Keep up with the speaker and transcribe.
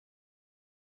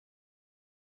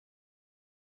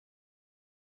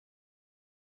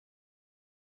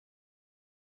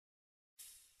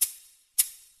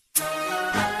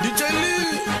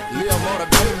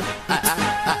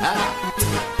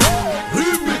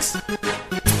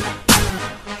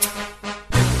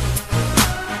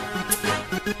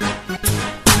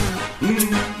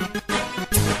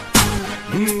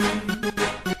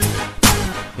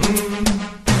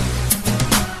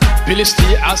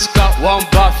waan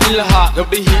baafin lahaa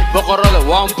gabdhihii boqorada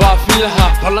waan baafin lahaa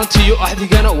ballantiyo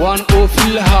axdigana waan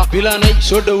oofin lahaa bilaanay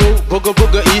soo dhawow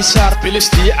boga ii saar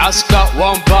bilistii caska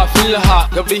waan baafin lahaa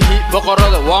gabdhihii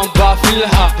boqorada waan baafin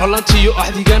lahaa ballantiyo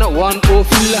axdigana waan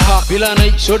oofin lahaa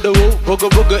bilaanay soo dhawow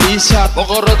boga ii saar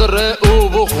boqorada ree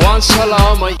ubuq waan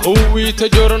salaamay huwii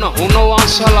tajorana huna waan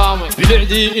salaamay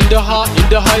bilicdii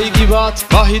indhahaygibaad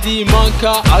baahidii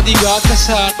imaanka adigaa ka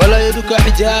saar balayduka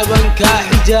xijaaban kaa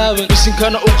xijaaban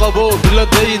isinkana u qabo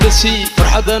biladayda sii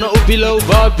farxadana u bilow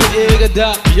baabi eegada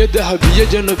biyo dahab iyo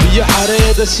janno biyo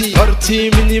xareeda sii bartii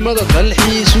midnimada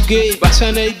dalxiisu geey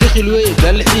baxsanay dikhil wey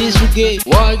dalxiisu geey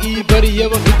waagii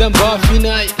bariyaba middan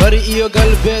baafinaay bari iyo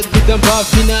galbeed middan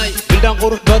baafinaay bildhan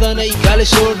qurux badanay kale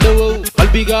soo dhawow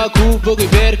qalbigaa kuu bogay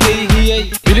beerkaygiyey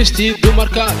bilistii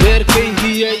dumarka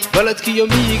beerkaygiyey baladkiyo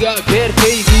miyiga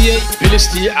beerkaygiyey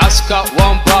bilistii caska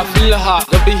waan baafin lahaa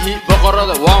gabdhihii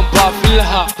boqorada waan baafin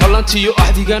lahaa ballantiyo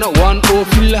axdigana waan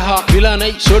oofin lahaa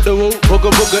bilaanay soo dhawow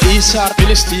boga ii saar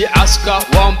bilistii caska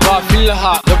waan baafin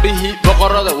lahaa gabdhihii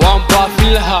boqorada waan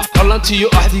baafin lahaa ballantiyo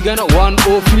axdigana waan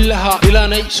oofin lahaa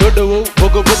bilaanay soo dhawow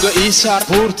boga ii saar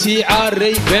buurtii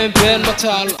caarey beenbeen ma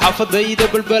taal xaafadayda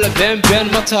balbala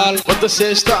beenbeen ma taal wadda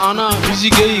seesta anaa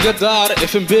misigayga daar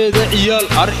efembeeda ciyaal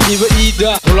arxiba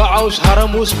iida tulacaws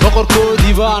haramuus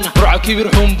boqorkoodii baana burca kibir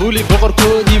xumbuli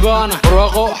boqorkoodii baana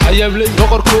burwaqo xayaabley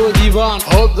boqorkoodii baan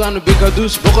hoodan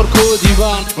bikaduus boqorkoodii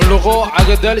baan buluqo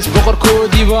cagadalis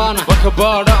boqorkoodii baana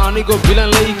wakabaadha anigoo bilan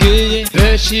lay geeye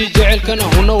beeshii jecelkana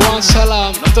huna waan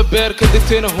salaam nafta beerka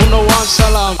degtayna huna waan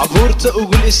salaam abuurta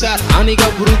ugul isaar aniga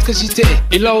buruudka site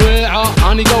ilaa weeca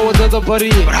aniga wadada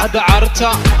bari farxadda carta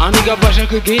aniga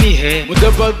basharka geynihe muddo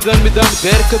badan midaan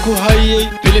beerka ku hayey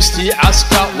bilistii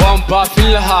caska waan baafin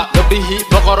lahaa gabdhihii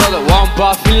boqorada waan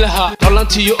baafin lahaa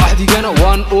ballantiyo axdigana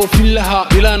waan oofin lahaa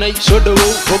bilaanay soo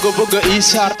dhawow boga ii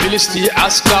saar bilistii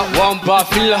caska waan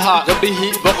baafin lahaa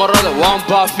gabdhihii boqorada waan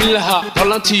baafin lahaa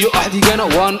ballantiyo axdigana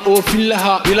waan oofin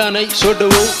lahaa bilaanay soo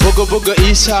dhawow boga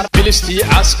ii saar bilistii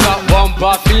caska waan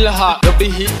baafin lahaa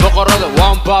gabdhihii boqorada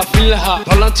waan baafin lahaa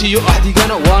ballantiyo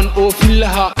axdigana waan oofin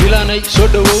lahaa bilaanay soo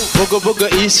dhawow boga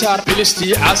ii saar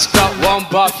bilistii caska waan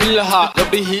baafin lahaa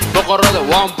gabdhihii boqorada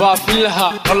waan baafin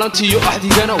lahaa ballantiyo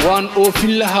axdigana waan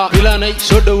oofin lahaa bilaanay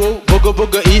soo dhawow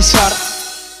boga ii saar